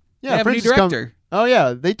 Fringe. Yeah, They have Fringe a new has come- director. Oh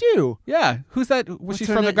yeah, they do. Yeah. Who's that? Was What's she's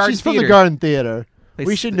her from the name? Garden She's from Theater. the Garden Theater. They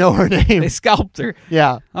We s- should know her name. They scalped her.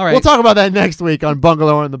 Yeah. All right. We'll talk about that next week on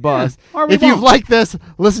Bungalow on the Bus. or we If you've won't. liked this,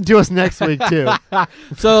 listen to us next week too.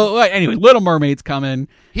 So anyway, Little Mermaid's coming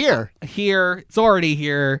Here. here. It's already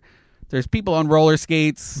here. There's people on roller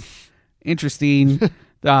skates. Interesting.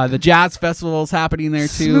 The jazz festival's happening there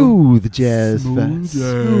too. Smooth jazz. Smooth fest.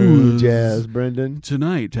 Smooth jazz. jazz, Brendan.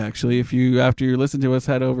 Tonight, actually, if you after you listen to us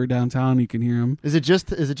head over downtown, you can hear them. Is it just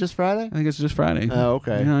Friday? I think it's just Friday. Oh,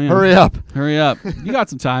 okay. Yeah, yeah. Hurry up. Hurry up! You got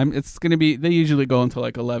some time. It's gonna be. They usually go until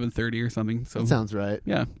like 11:30 or something. So That sounds right.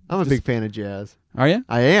 yeah. I'm a Just- big fan of jazz. Are you?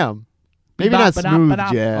 I am. Maybe not smooth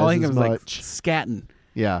jazz Oh, I think it as was like much. scatting.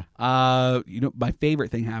 Yeah. My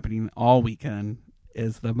favorite thing happening all weekend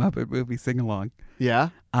is the Muppet Movie sing-along. Yeah.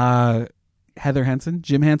 Heather Henson,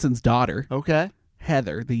 Jim Henson's daughter, Okay.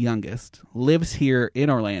 Heather, the youngest, lives here in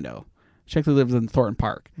Orlando. She actually lives in Thornton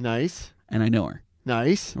Park, Nice. and I know her.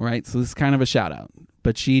 Nice. Right, so this is kind of a shout out.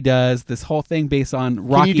 But she does this whole thing based on Can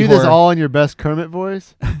Rocky you do Horror. this all in your best Kermit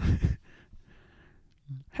voice?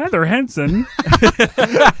 Heather Henson.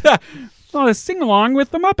 Oh, sing along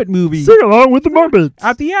with the Muppet Movie along with the Muppets.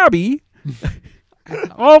 at the Abbey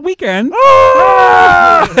all weekend. All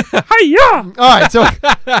Hi-ya! right, so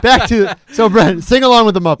back to Brent, sing along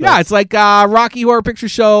with the Muppets. Yeah, it's like Rocky Horror Picture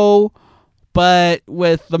Show, but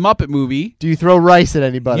with the Muppet Movie. Do you throw rice at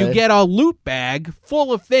anybody? You get a loot bag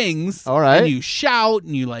full of things. All right. And you shout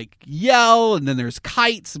and you like yell, and then there's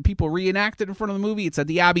kites and people reenact it in front of the movie. It's at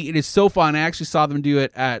the Abbey. It is so fun. I actually saw them do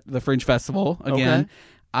it at the Fringe Festival again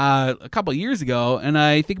a couple of years ago, and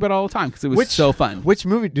I think about it all the time because it was so fun. Which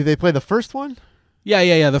movie? Do they play the first one?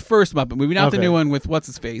 Yeah. The first Muppet Movie, not the Okay. new one with what's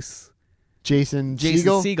his face, Jason Jason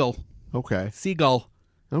Segel? Segel. Okay. Seagull.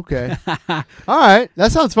 Okay. All right.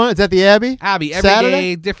 That sounds fun. It's at the Abbey? Abbey every Saturday?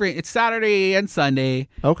 day, different. It's Saturday and Sunday.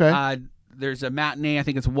 Okay. There's a matinee. I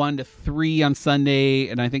think it's 1 to 3 on Sunday,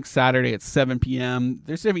 and I think Saturday it's 7 p.m.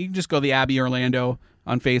 You can just go to the Abbey Orlando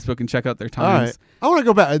on Facebook and check out their All times. right. I want to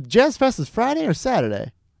go back. Jazz Fest is Friday or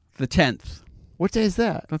Saturday? The 10th. What day is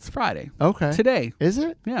that? That's Friday. Okay. Today. Is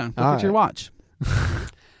it? Yeah. Look All at your right. watch.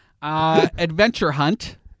 Adventure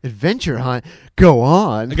Hunt. Adventure Hunt. Go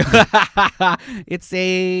on. It's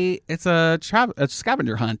a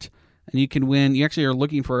scavenger hunt, and you can win. You actually are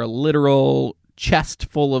looking for a literal chest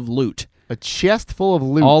full of loot A chest full of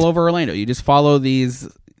loot. all over Orlando. You just follow these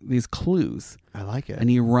clues, I like it. and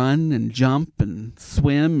you run and jump and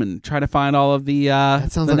swim and try to find all of the.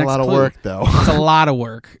 That sounds the like a next lot of clue. work, though. It's a lot of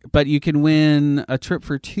work, but you can win a trip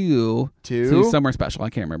for two To? somewhere special. I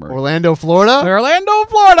can't remember. Orlando, Florida? Orlando, We're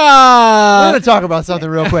Florida. going to talk about something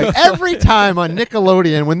real quick. Every time on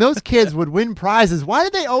Nickelodeon, when those kids would win prizes, why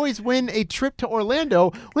did they always win a trip to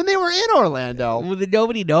Orlando when they were in Orlando? Well,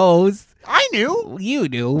 nobody knows. I knew. You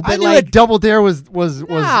do, but I knew like that Double Dare was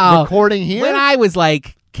No. recording here. when I was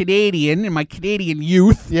like Canadian in my Canadian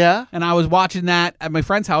youth, yeah. and I was watching that at my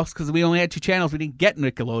friend's house because we only had 2 channels. We didn't get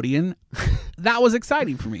Nickelodeon. That was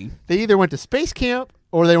exciting for me. They either went to space camp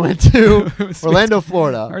or they went to Orlando,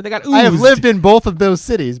 Florida. Or they got I have oozed. lived in both of those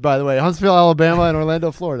cities, by the way, Huntsville, Alabama, and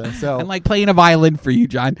Orlando, Florida. So And like playing a violin for you,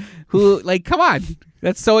 John. Who, like, come on.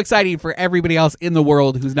 That's so exciting for everybody else in the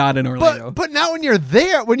world who's not in Orlando. But now when you're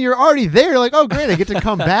there, when you're already there, you're like, oh great, I get to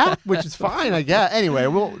come back, which is fine, I guess. Anyway,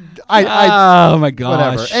 oh my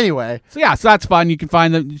gosh. whatever. Anyway, So that's fun. You can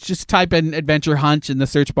find them. Just type in Adventure Hunt in the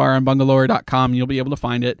search bar on bungalower.com and you'll be able to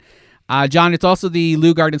find it. John, it's also the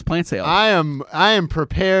Lou Gardens plant sale. I am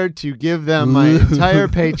prepared to give them my entire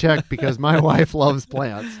paycheck because my wife loves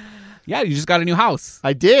plants. Yeah, you just got a new house.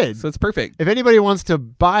 I did. So it's perfect. If anybody wants to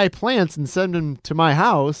buy plants and send them to my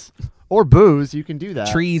house or booze, you can do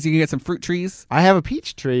that. Trees, you can get some fruit trees. I have a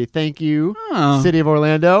peach tree. Thank you, Oh. City of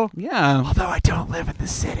Orlando. Yeah. Although I don't live in the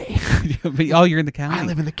city. Oh, you're in the county. I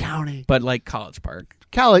live in the county. But like College Park.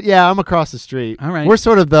 Yeah, I'm across the street. All right. We're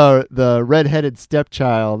sort of the redheaded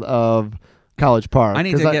stepchild of College Park. I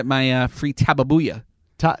need to get my free tababuya.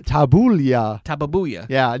 Tabulia. Tababuya.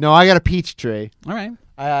 Yeah, no, I got a peach tree. All right.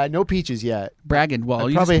 No peaches yet. Bragging. Well,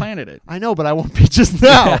 you probably- just planted it. I know, but I want peaches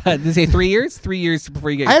now. Did they say 3 years? 3 years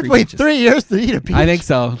before you get I your have to free wait peaches. 3 years to eat a peach. I think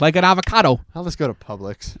so. Like an avocado. I'll just go to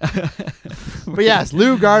Publix. But yes,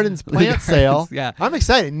 Lou Gardens plant Gardens, sale. yeah. I'm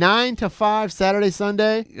excited. 9 to 5 Saturday,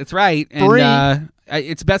 Sunday. That's right. And Free.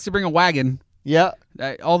 it's best to bring a wagon. Yeah.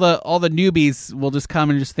 All the newbies will just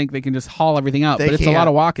come and just think they can just haul everything out, They but it's a can't. lot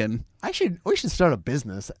of walking. We should start a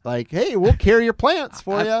business. Like, hey, we'll carry your plants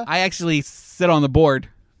for you. I actually sit on the board.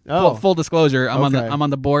 Oh. Full disclosure, I'm Okay. I'm on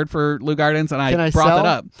the board for Lou Gardens, and Can I I brought sell? that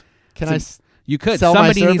up. Can So I? You could. sell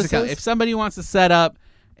my Somebody needs to come. services? If somebody wants to set up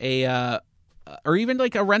a or even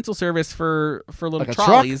like a rental service for little Like a truck?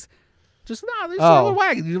 trolleys, just there's Oh. little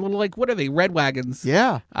wagons, these little like what are they? Red wagons.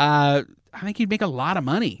 Yeah. I think you'd make a lot of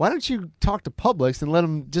money. Why don't you talk to Publix and let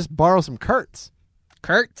them just borrow some carts?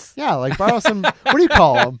 Carts. Yeah, like borrow some. What do you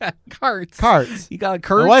call them? Carts. Carts. You got a My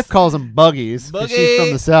cart. wife calls them buggies 'cause she's Buggy.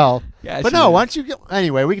 from the south. Yeah, But she no, is. why don't you get?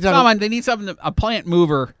 Anyway, we can talk Come about on, they need something. A plant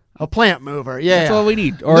mover. a plant mover. Yeah, That's yeah. what we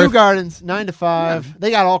need. Or Lou if- Gardens, 9 to 5. They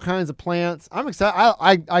got all kinds of plants. I'm excited.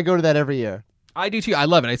 I go to that every year. I do too. I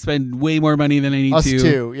love it. I spend way more money than I need Us to.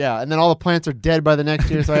 too. Yeah, and then all the plants are dead by the next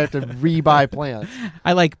year, so I have to rebuy plants.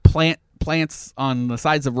 I like plants on the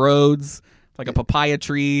sides of roads. like a papaya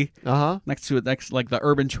tree next to it, like the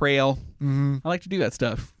urban trail. Mm-hmm. I like to do that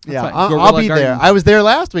stuff. That's Yeah, fine. I'll Gorilla be there. Gardens. I was there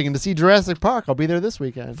last weekend to see Jurassic Park. I'll be there this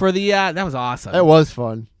weekend. For the that was awesome. It was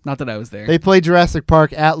fun. Not that I was there. They played Jurassic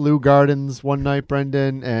Park at Lou Gardens one night,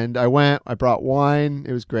 Brendan, and I went. I brought wine.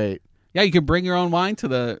 It was great. Yeah, you can bring your own wine to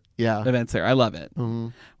the events there. I love it. Mm-hmm.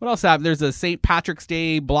 What else happened? There's a St. Patrick's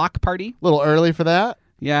Day block party. A little early for that.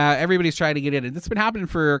 Yeah, everybody's trying to get in. It's been happening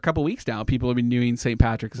for a couple weeks now. People have been doing St.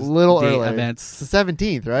 Patrick's A little Day early. events. It's the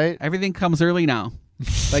 17th, right? Everything comes early now.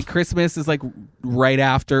 Like Christmas is like right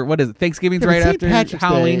after. What is it? Thanksgiving's Yeah, right St. after Patrick's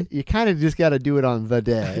Halloween. Day, you kind of just got to do it on the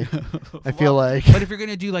day. I feel like. But if you're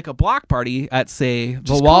gonna do like a block party at say the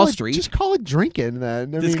Just Wall call it- Street, just call it drinking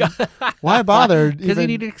then. I Just mean, why bother? because you even-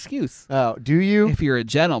 need an excuse. Oh, do you? If you're a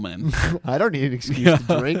gentleman, I don't need an excuse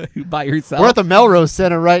to drink. by yourself. We're at the Melrose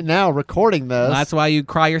Center right now recording this. That's why you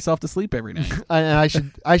cry yourself to sleep every night. And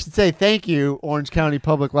I should say thank you, Orange County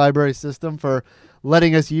Public Library System, for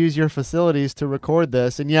letting us use your facilities to record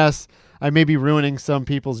this. And yes, I may be ruining some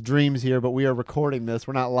people's dreams here, but we are recording this.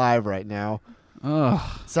 We're not live right now. Ugh,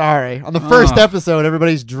 Sorry. On the first episode,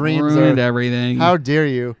 everybody's dreams ruined are. everything. How dare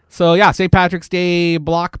you? So yeah, St. Patrick's Day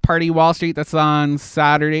block party Wall Street. That's on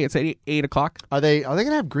Saturday. It's at 8 o'clock. Are they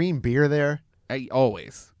gonna have green beer there?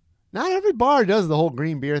 Always. Not every bar does the whole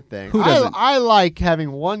green beer thing. Who doesn't? I like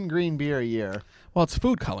having one green beer a year. Well, it's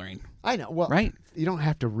food coloring, I know. Well, right? you don't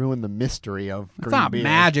have to ruin the mystery of It's green not beer.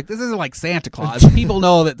 magic. This isn't like Santa Claus. People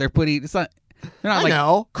know that they're putting. It's not. They're not I like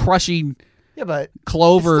know. crushing Yeah, but it's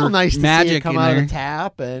clover still nice to see magic it come in out there. of the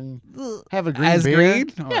tap and have a green As beer.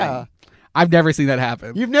 green? All Yeah. right. I've never seen that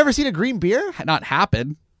happen. You've never seen a green beer? Not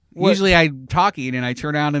happen. What? Usually I'm talking and I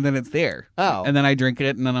turn around and then it's there. Oh. And then I drink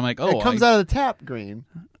it and then I'm like, oh, It comes out of the tap green.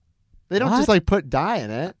 They don't What? just like put dye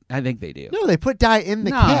in it. I think they do. No, they put dye in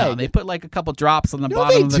the no, keg. they put like a couple drops on the No,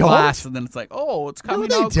 bottom they of the don't. glass and then it's like, oh, it's coming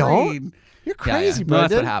they out don't. green. You're Yeah, yeah. crazy, No, bro.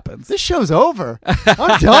 that's what happens. This show's over.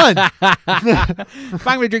 I'm done. If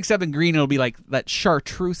I'm going to drink something green, it'll be like that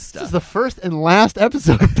chartreuse This stuff. is the first and last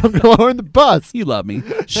episode of Bungalow in the Bus. You love me.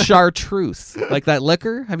 Chartreuse. Like that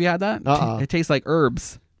liquor. Have you had that? Uh-uh. It tastes like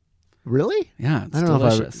herbs. Really? Yeah, it's I don't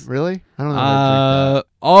delicious. know if really. I don't know. If I drink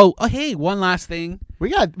Oh, hey, one last thing.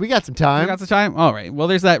 that. We got some time. We got some time? All right. Well,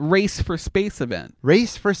 there's that Race for Space event.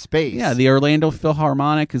 Race for space. Yeah, the Orlando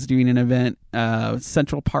Philharmonic is doing an event,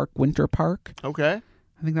 Central Park Winter Park. Okay.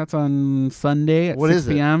 I think that's on Sunday at What 6 is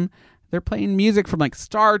it? p.m. They're playing music from like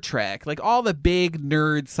Star Trek, like all the big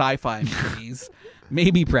nerd sci-fi movies.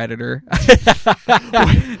 Maybe Predator.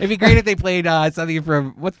 It'd be great if they played something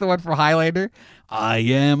from, what's the one for Highlander? I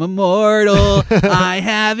am immortal. I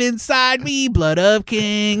have inside me blood of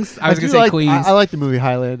kings. I was going to say Queens. I like the movie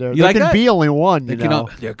Highlander. You there like can that? be only one. You know,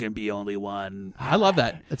 There can be only one. I love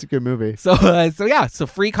that. it's a good movie. So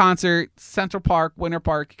free concert, Central Park, Winter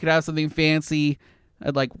Park. You could have something fancy.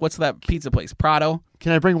 Like, what's that pizza place? Prado?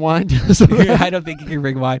 Can I bring wine to this event? I don't think you can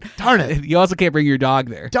bring wine. Darn it. You also can't bring your dog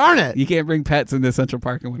there. Darn it. You can't bring pets into Central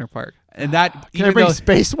Park and Winter Park. And that Can I bring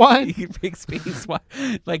space you wine? can bring space wine,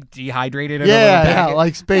 like dehydrated. Yeah,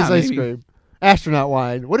 like space Yeah, ice maybe. cream. Astronaut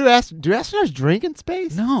wine. What do astronauts drink in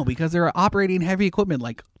space? No, because they're operating heavy equipment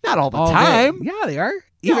like Not all the all day. time. Yeah, they are.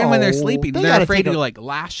 Even when they're No, sleeping, they they're gotta afraid take to a- like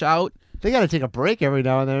lash out. They got to take a break every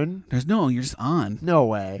now and then. You're just on. No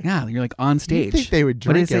way. Yeah, you're like on stage. think they would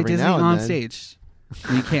What drink did it say, every Disney now and on then? stage?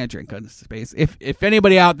 You can't drink on space. If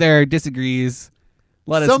anybody out there disagrees,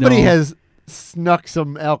 let us know. Somebody has snuck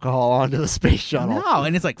some alcohol onto the space shuttle. No,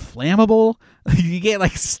 and it's like flammable. You can't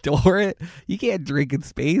like store it. You can't drink in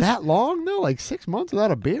space. That long though, like 6 months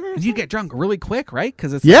without a beer. And you get drunk really quick, right?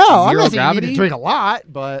 Because it's Yeah, like I'm zero not saying you gravity. need to drink a lot,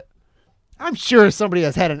 but I'm sure somebody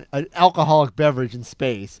has had an alcoholic beverage in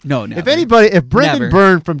space. No, never. If Brendan Never.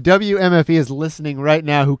 Byrne from WMFE is listening right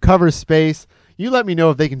now, who covers space, you let me know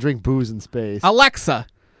if they can drink booze in space. Alexa,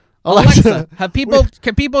 Alexa,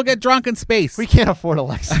 can people get drunk in space? we can't afford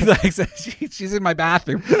Alexa. Alexa, she's in my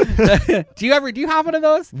bathroom. do you have one of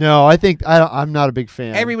those? No, I think I'm not a big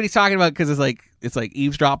fan. Everybody's talking about because it's like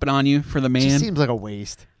eavesdropping on you for the It man. just seems like a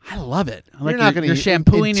waste. I love it. I like You're not going to you're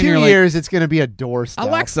shampooing in and you're 2 like, years. It's going to be a doorstep.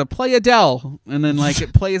 Alexa, play Adele, and then like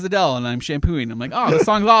it plays Adele, and I'm shampooing. I'm like, oh, this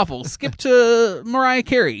song's awful. Skip to Mariah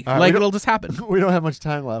Carey. All right, Like we don't- it'll just happen. We don't have much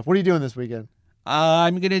time left. What are you doing this weekend?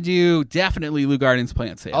 I'm gonna do definitely Lou Gardens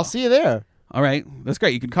plant sale. I'll see you there. All right, that's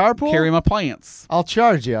great. You can Carpool? carry my plants. I'll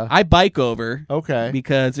charge you. I bike over Okay.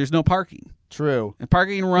 because there's no parking. True. And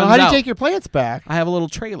parking runs Well, how do you out. take your plants back? I have a little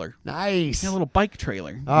trailer. Nice. I have a little bike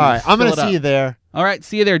trailer. All right. I'm going to see you there. there. All right,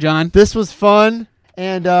 see you there, John. This was fun.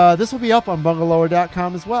 And this will be up on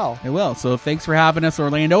bungalower.com as well. I will. So thanks for having us,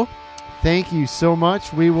 Orlando. Thank you so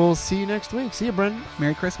much. We will see you next week. See you, Brendan.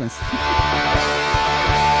 Merry Christmas.